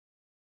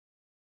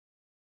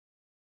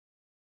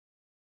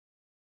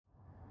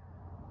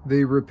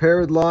The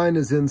repaired line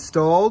is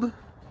installed.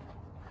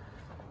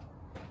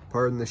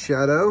 Pardon the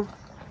shadow.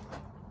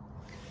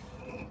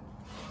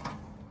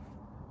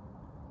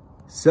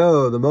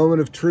 So, the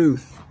moment of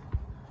truth.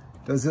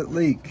 Does it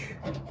leak?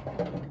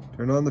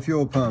 Turn on the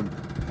fuel pump.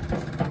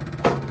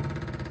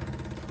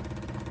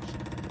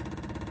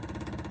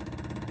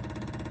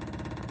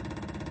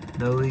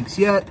 No leaks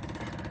yet.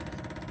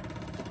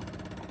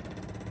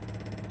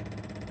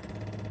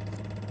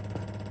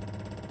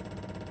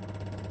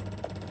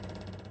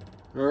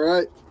 All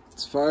right,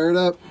 let's fire it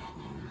up.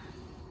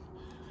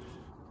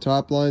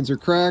 Top lines are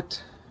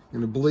cracked. I'm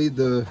gonna bleed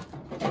the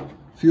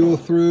fuel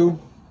through.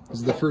 This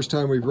is the first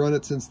time we've run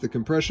it since the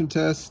compression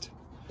test.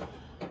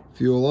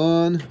 Fuel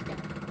on.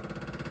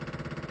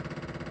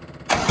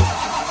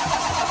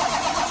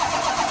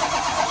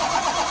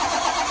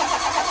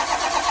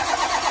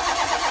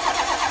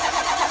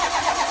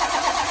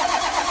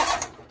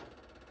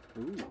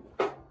 Ooh.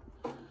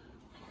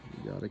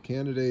 We got a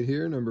candidate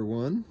here, number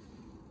 1.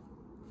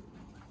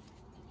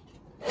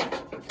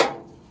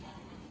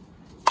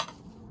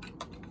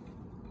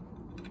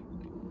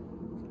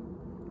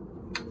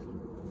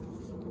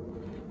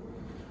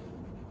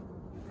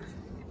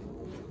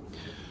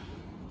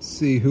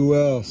 See who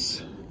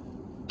else.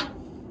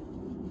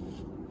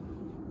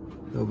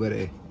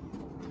 Nobody.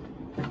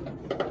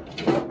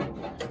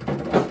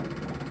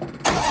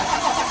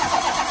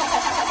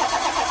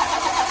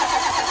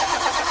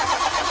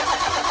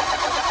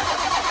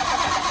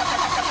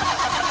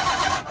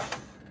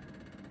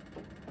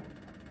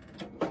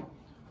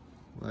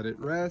 Let it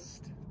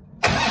rest.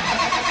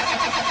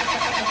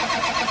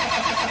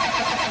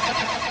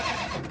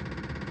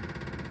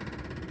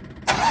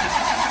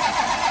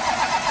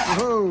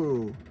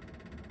 Whoa!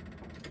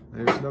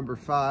 There's number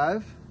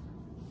 5.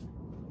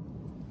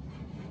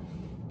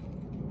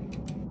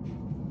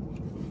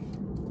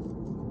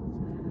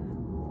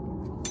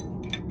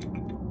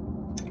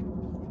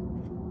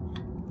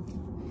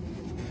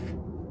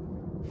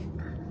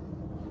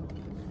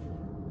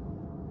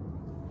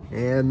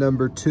 And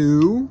number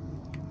 2.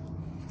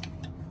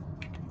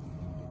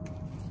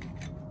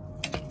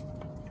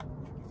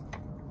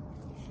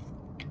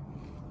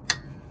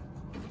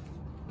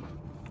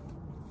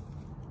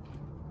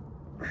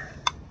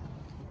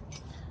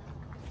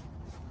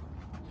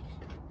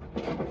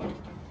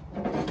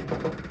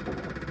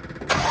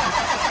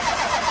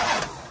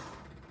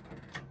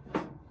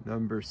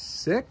 Number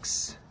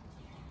 6.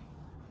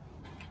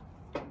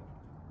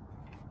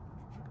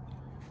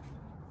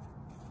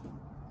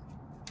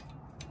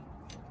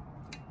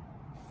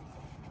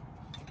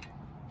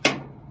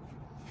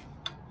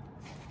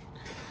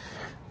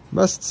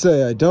 Must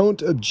say, I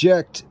don't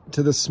object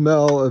to the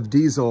smell of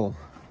diesel.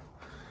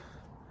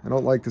 I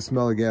don't like the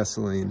smell of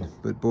gasoline,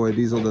 but boy,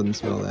 diesel doesn't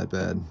smell that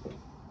bad.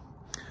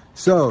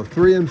 So,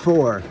 3 and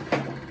 4.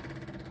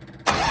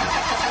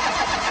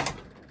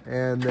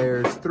 And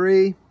there's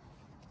 3.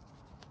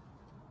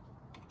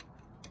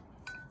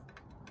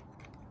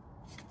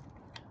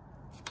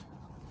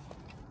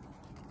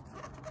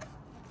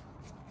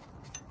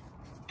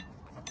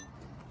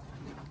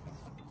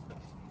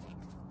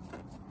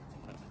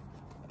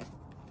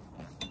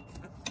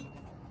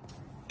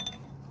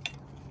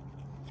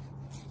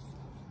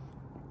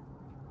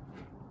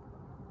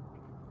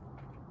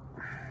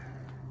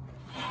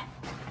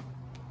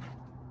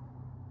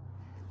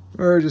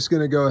 We're just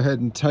going to go ahead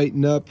and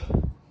tighten up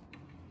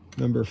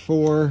number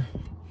 4.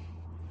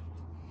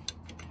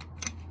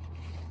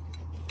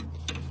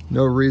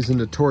 No reason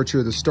to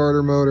torture the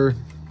starter motor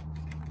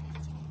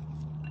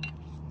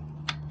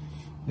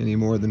any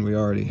more than we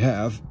already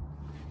have.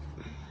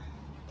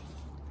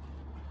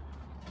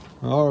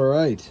 All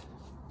right.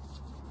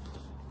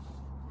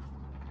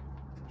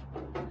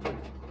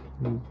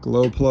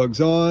 Glow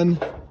plugs on.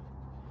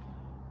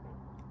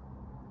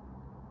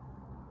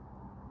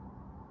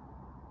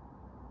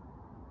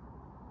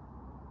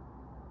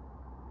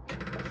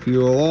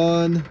 Fuel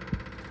on.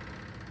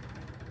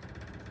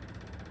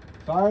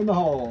 Fire in the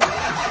hole.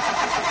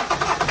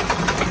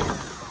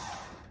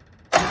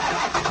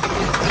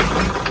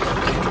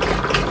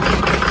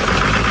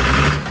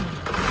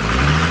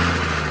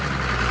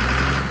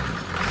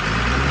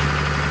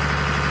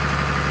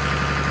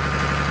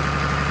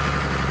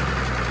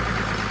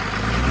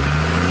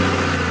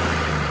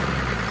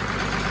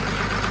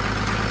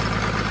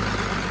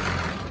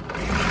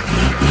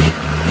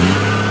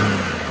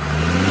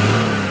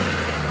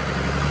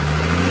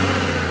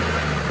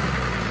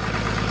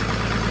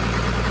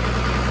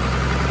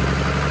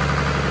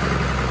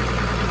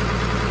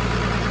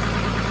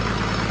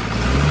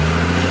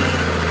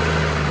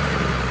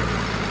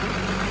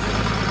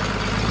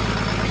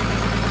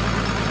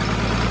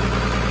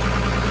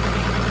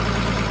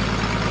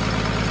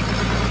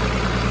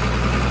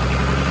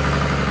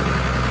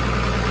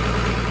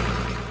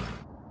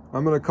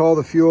 I'm going to call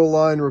the fuel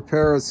line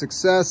repair a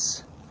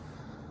success.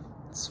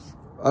 It's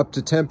up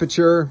to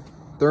temperature.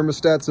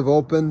 Thermostats have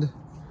opened.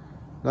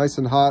 Nice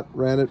and hot.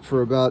 Ran it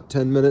for about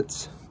 10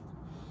 minutes.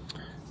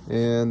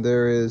 And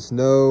there is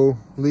no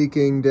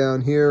leaking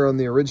down here on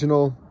the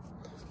original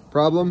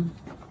problem.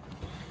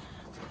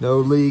 No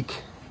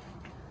leak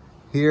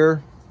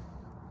here.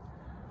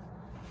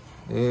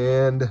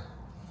 And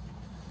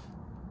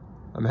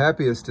I'm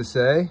happiest to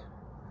say,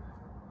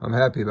 I'm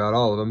happy about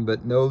all of them,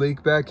 but no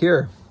leak back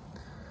here.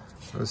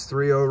 Those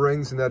 3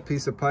 O-rings and that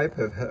piece of pipe,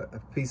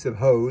 a piece of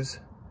hose,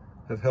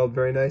 have held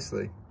very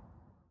nicely.